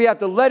stuff. We have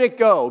to let it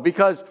go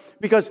because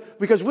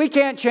we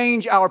can't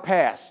change our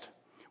past.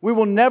 We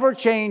will never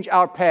change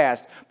our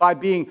past by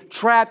being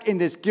trapped in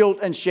this guilt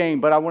and shame.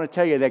 But I want to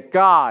tell you that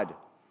God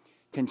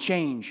can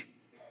change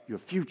your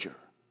future.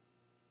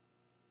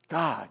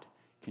 God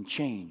can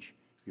change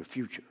your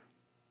future.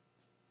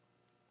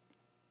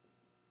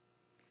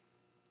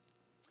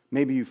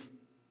 Maybe you've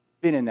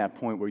been in that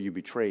point where you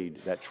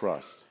betrayed that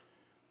trust.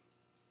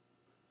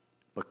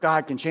 But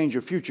God can change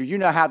your future. You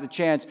now have the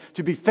chance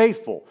to be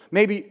faithful.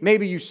 Maybe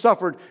you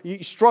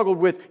struggled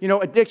with,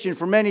 addiction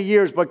for many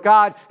years, but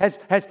God has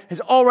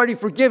already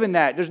forgiven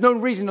that. There's no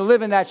reason to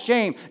live in that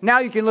shame. Now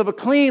you can live a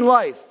clean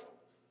life.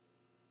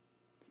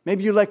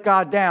 Maybe you let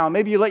God down.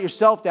 Maybe you let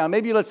yourself down.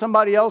 Maybe you let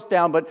somebody else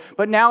down.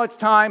 But now it's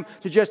time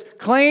to just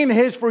claim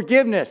his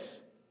forgiveness.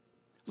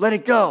 Let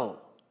it go.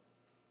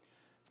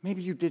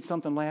 Maybe you did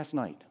something last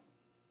night.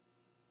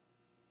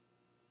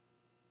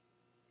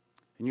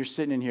 And you're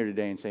sitting in here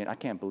today and saying, I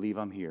can't believe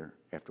I'm here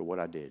after what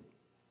I did.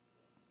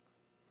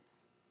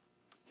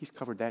 He's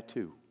covered that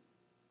too.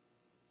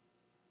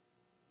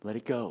 Let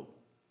it go.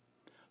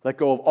 Let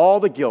go of all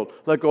the guilt.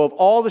 Let go of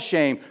all the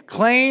shame.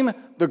 Claim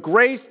the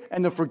grace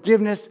and the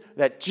forgiveness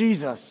that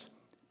Jesus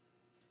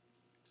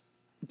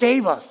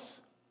gave us.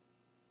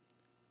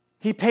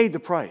 He paid the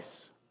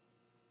price.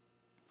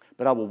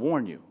 But I will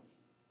warn you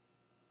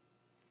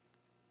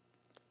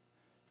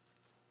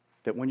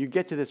that when you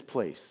get to this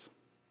place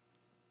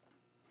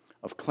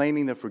of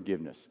claiming the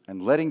forgiveness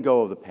and letting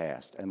go of the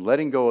past and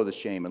letting go of the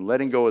shame and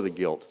letting go of the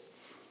guilt,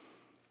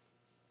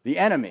 the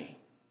enemy,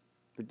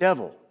 the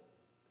devil,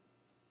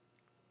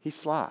 he's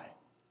sly.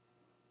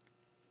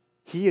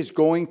 He is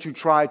going to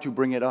try to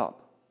bring it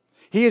up.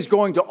 He is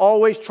going to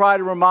always try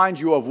to remind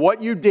you of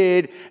what you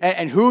did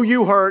and who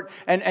you hurt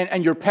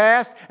and your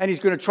past. And he's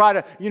going to try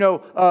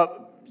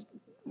to,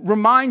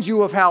 remind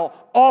you of how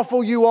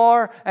awful you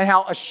are and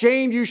how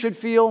ashamed you should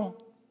feel.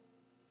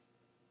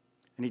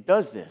 And he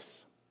does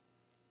this.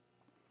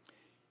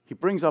 He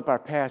brings up our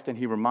past and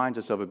he reminds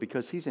us of it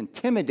because he's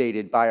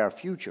intimidated by our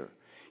future.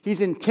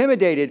 He's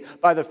intimidated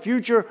by the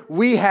future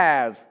we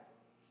have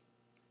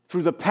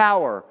through the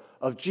power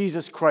of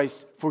Jesus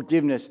Christ's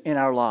forgiveness in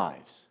our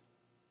lives.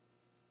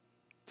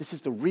 This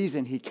is the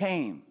reason he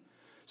came,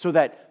 so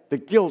that the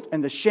guilt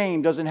and the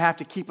shame doesn't have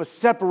to keep us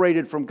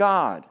separated from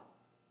God.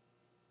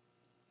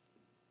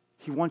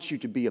 He wants you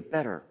to be a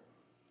better,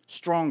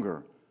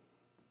 stronger,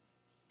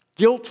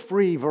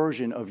 guilt-free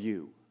version of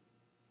you.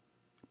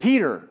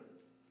 Peter,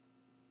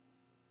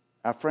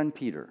 our friend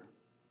Peter,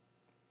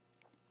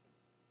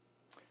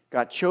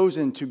 got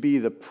chosen to be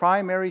the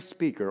primary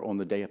speaker on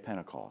the day of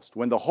Pentecost.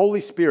 When the Holy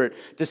Spirit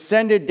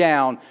descended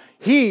down,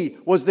 he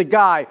was the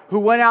guy who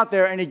went out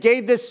there and he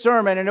gave this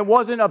sermon, and it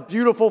wasn't a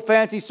beautiful,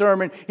 fancy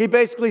sermon. He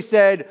basically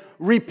said,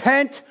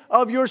 repent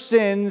of your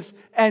sins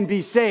and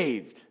be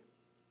saved.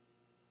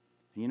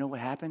 And you know what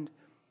happened?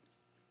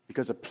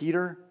 Because of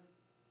Peter,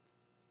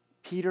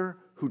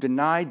 who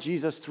denied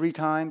Jesus 3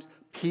 times,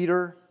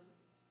 Peter,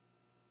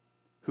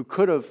 who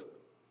could have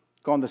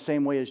gone the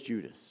same way as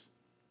Judas,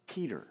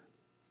 Peter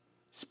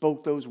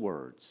spoke those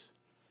words.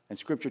 And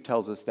Scripture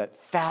tells us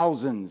that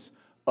thousands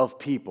of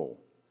people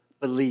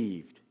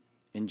believed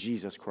in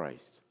Jesus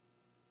Christ.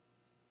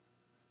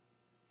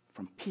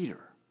 From Peter.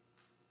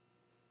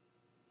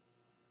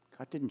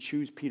 God didn't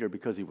choose Peter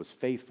because he was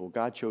faithful.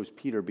 God chose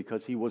Peter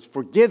because he was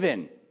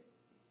forgiven.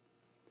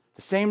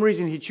 The same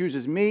reason he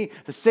chooses me,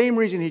 the same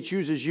reason he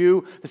chooses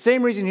you, the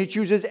same reason he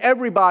chooses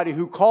everybody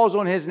who calls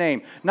on his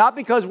name. Not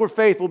because we're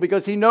faithful,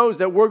 because he knows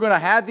that we're going to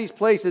have these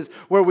places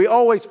where we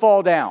always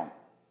fall down.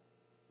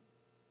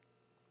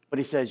 But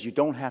he says you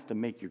don't have to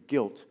make your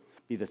guilt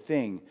be the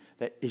thing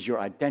that is your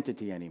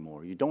identity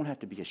anymore. You don't have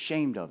to be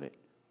ashamed of it.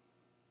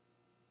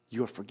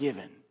 You're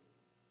forgiven.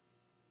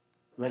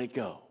 Let it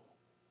go.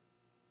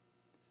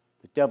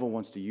 The devil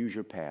wants to use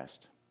your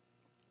past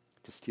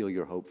to steal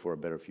your hope for a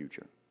better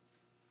future.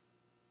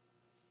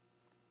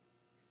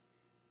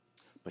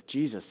 But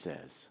Jesus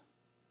says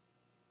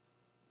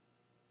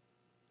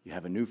you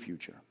have a new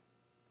future,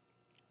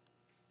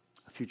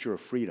 a future of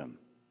freedom.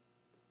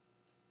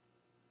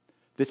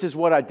 This is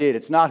what I did.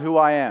 It's not who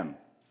I am.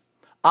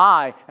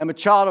 I am a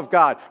child of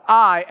God.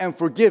 I am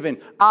forgiven.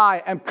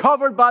 I am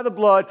covered by the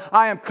blood.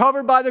 I am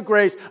covered by the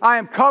grace. I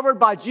am covered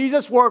by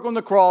Jesus' work on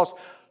the cross.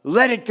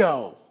 Let it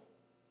go.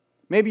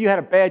 Maybe you had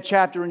a bad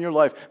chapter in your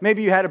life.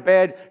 Maybe you had a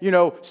bad,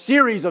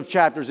 series of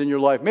chapters in your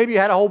life. Maybe you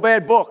had a whole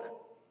bad book.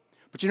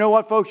 But you know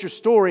what, folks? Your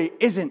story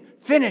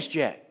isn't finished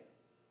yet.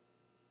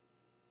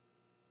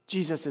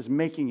 Jesus is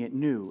making it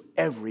new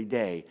every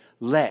day.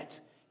 Let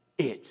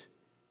it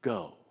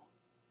go.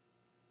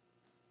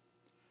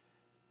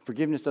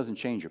 Forgiveness doesn't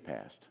change your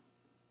past.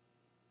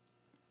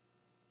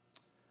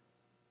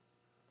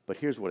 But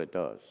here's what it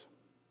does.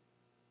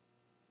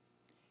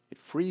 It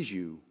frees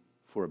you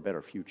for a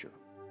better future.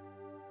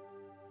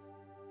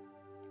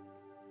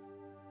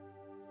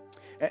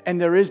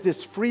 And there is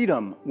this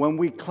freedom when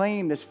we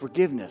claim this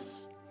forgiveness.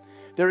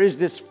 There is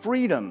this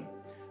freedom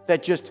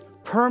that just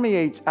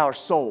permeates our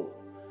soul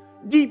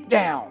deep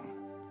down.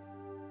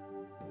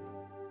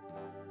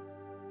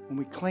 When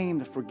we claim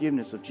the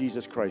forgiveness of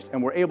Jesus Christ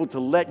and we're able to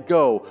let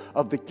go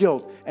of the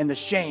guilt and the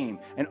shame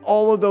and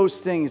all of those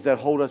things that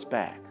hold us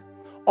back,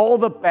 all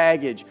the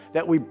baggage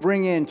that we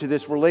bring into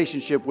this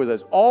relationship with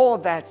us, all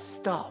of that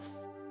stuff,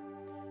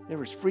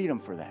 there is freedom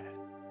for that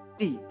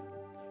deep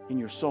in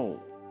your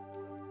soul.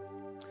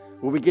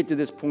 When we get to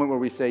this point where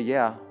we say,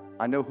 yeah,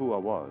 I know who I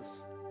was,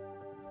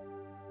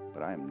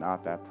 but I am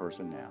not that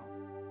person now.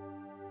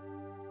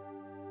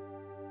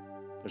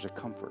 There's a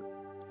comfort.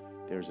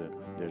 There's a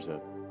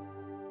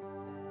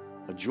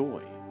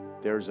joy.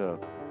 There's a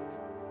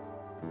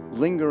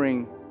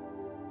lingering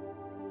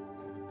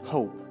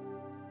hope.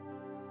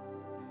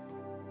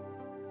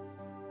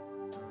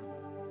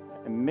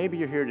 And maybe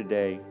you're here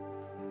today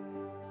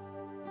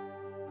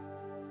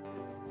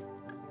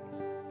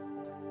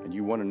and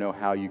you want to know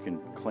how you can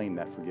claim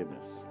that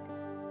forgiveness.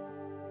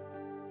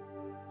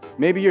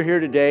 Maybe you're here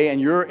today and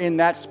you're in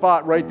that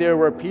spot right there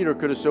where Peter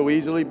could have so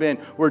easily been,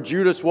 where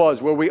Judas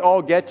was, where we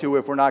all get to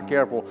if we're not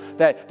careful.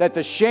 That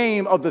the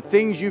shame of the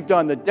things you've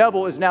done, the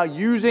devil is now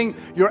using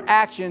your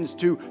actions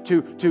to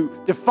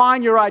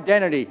define your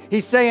identity.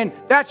 He's saying,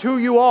 that's who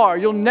you are.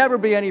 You'll never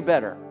be any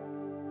better.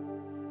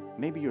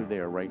 Maybe you're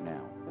there right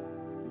now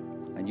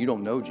and you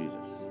don't know Jesus.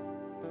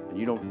 And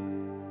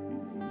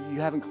you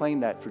haven't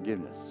claimed that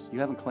forgiveness. You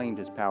haven't claimed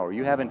his power.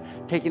 You haven't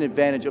taken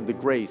advantage of the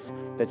grace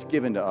that's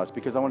given to us.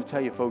 Because I want to tell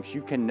you, folks,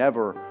 you can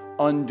never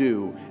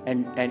undo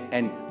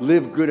and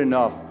live good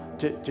enough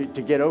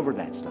to get over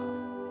that stuff.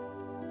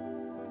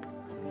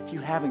 If you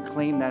haven't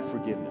claimed that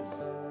forgiveness,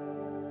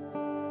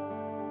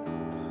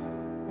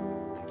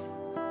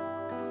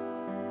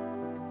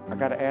 I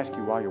got to ask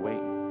you why you're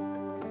waiting.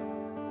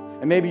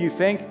 And maybe you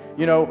think,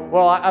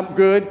 well, I'm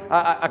good.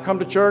 I come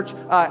to church.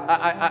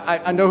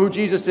 I know who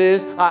Jesus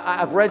is.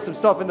 I've read some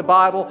stuff in the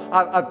Bible.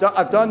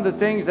 I've done the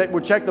things that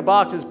would check the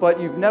boxes,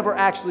 but you've never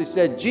actually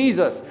said,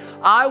 Jesus,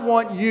 I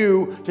want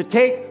you to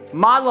take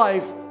my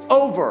life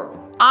over.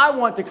 I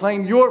want to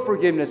claim your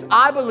forgiveness.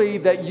 I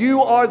believe that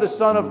you are the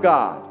Son of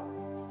God.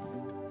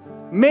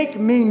 Make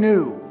me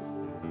new.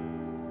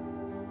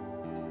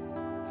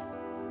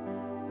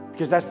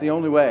 Because that's the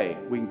only way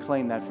we can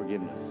claim that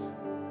forgiveness.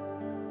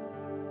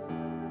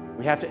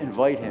 We have to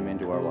invite him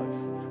into our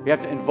life. We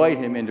have to invite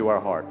him into our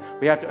heart.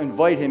 We have to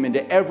invite him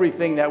into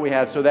everything that we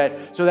have so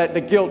that the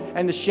guilt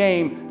and the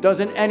shame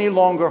doesn't any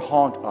longer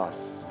haunt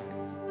us.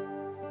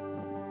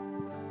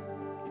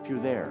 If you're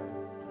there,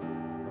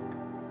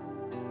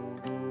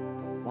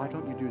 why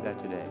don't you do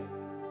that today?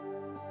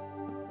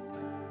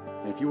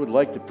 And if you would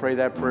like to pray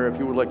that prayer, if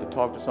you would like to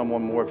talk to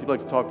someone more, if you'd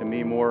like to talk to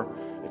me more,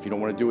 if you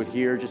don't want to do it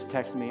here, just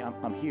text me.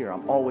 I'm here.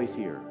 I'm always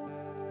here.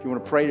 If you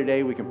want to pray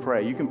today, we can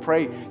pray. You can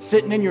pray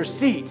sitting in your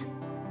seat.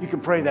 You can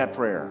pray that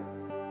prayer.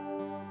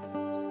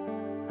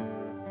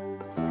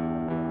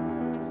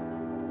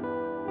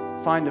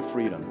 Find the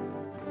freedom.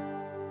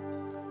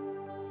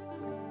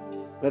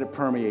 Let it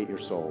permeate your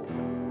soul.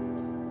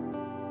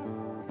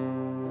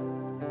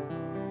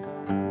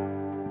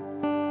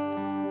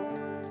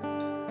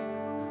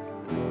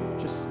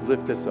 Just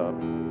lift this up.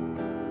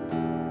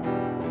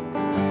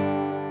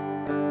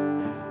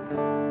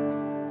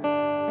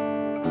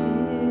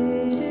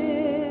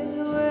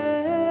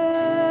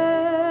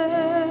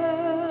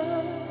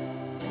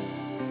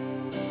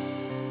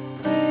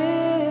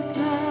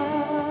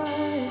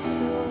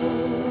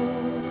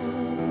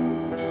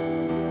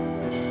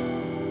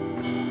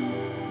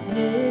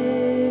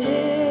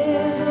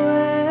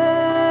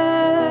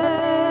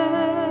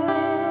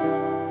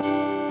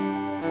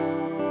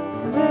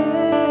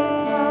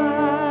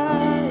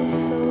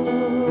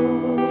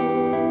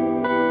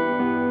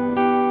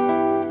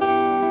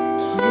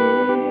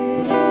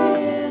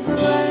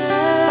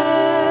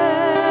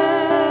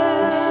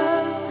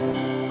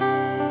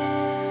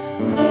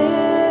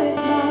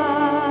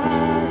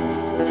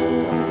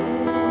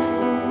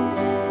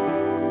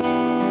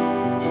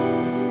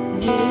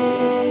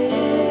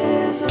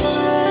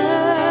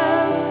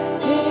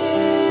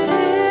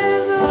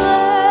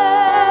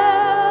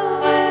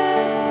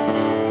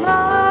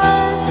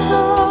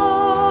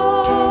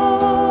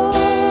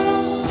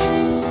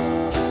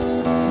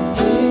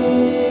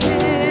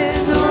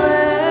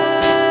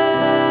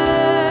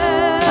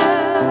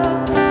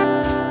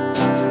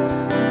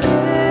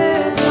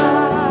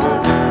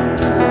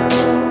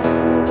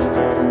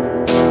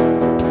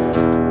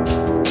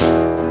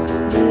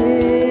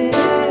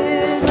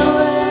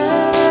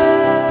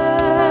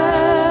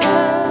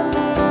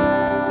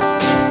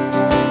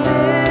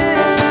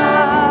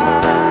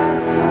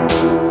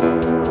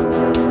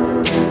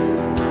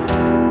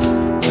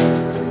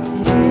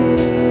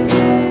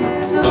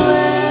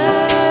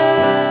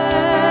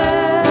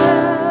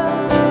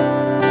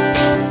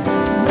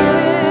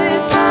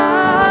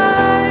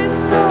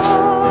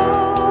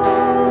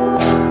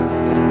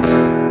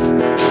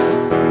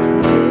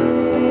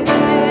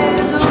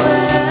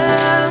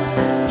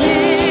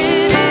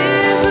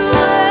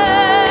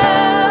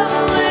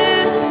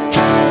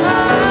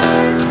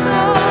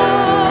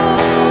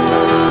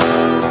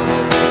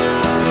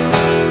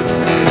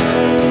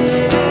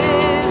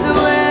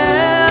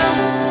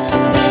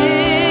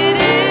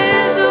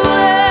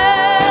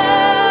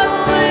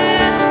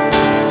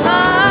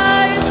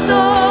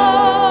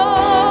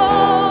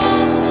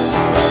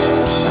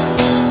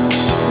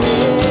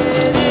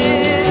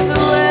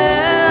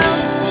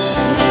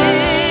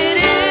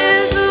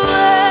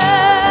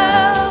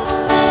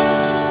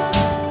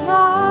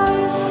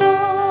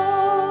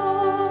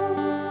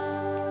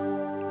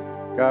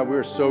 God,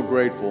 we're so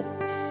grateful,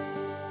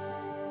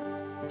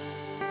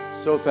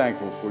 so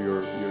thankful for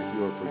your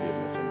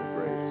forgiveness and your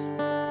grace.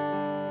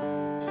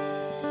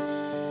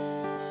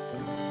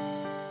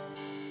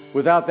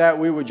 Without that,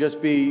 we would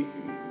just be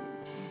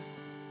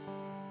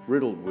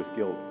riddled with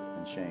guilt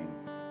and shame.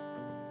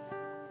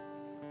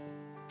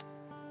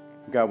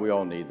 God, we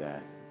all need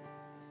that.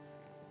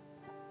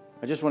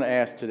 I just want to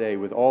ask today,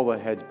 with all the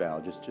heads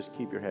bowed, just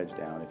keep your heads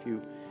down.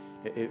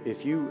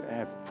 If you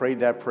have prayed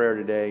that prayer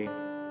today,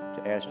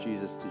 to ask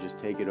Jesus to just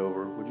take it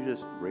over, would you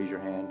just raise your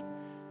hand,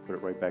 put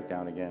it right back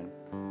down again?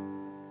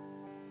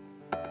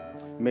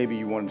 Maybe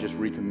you want to just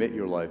recommit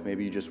your life.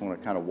 Maybe you just want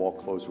to kind of walk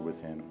closer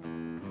with him.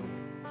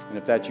 And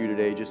if that's you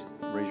today, just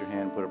raise your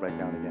hand and put it back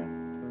down again.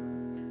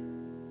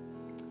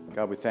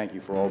 God, we thank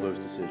you for all those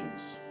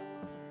decisions.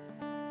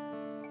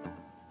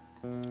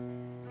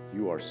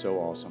 You are so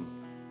awesome.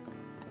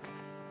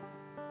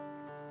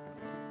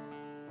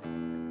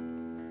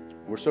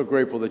 We're so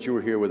grateful that you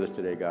were here with us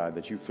today, God,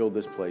 that you filled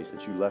this place,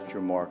 that you left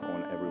your mark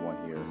on everyone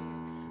here.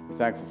 We're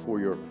thankful for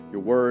your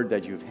word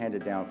that you've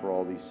handed down for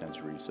all these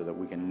centuries so that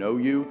we can know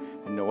you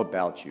and know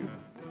about you.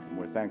 And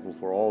we're thankful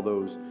for all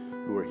those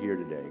who are here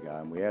today,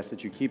 God. And we ask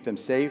that you keep them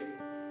safe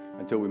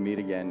until we meet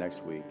again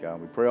next week. God,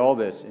 we pray all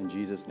this in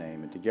Jesus'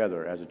 name. And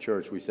together as a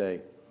church we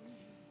say,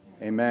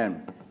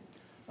 amen.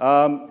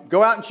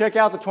 Go out and check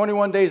out the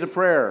 21 Days of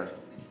Prayer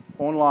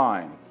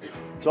online.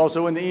 It's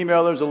also in the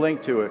email. There's a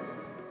link to it.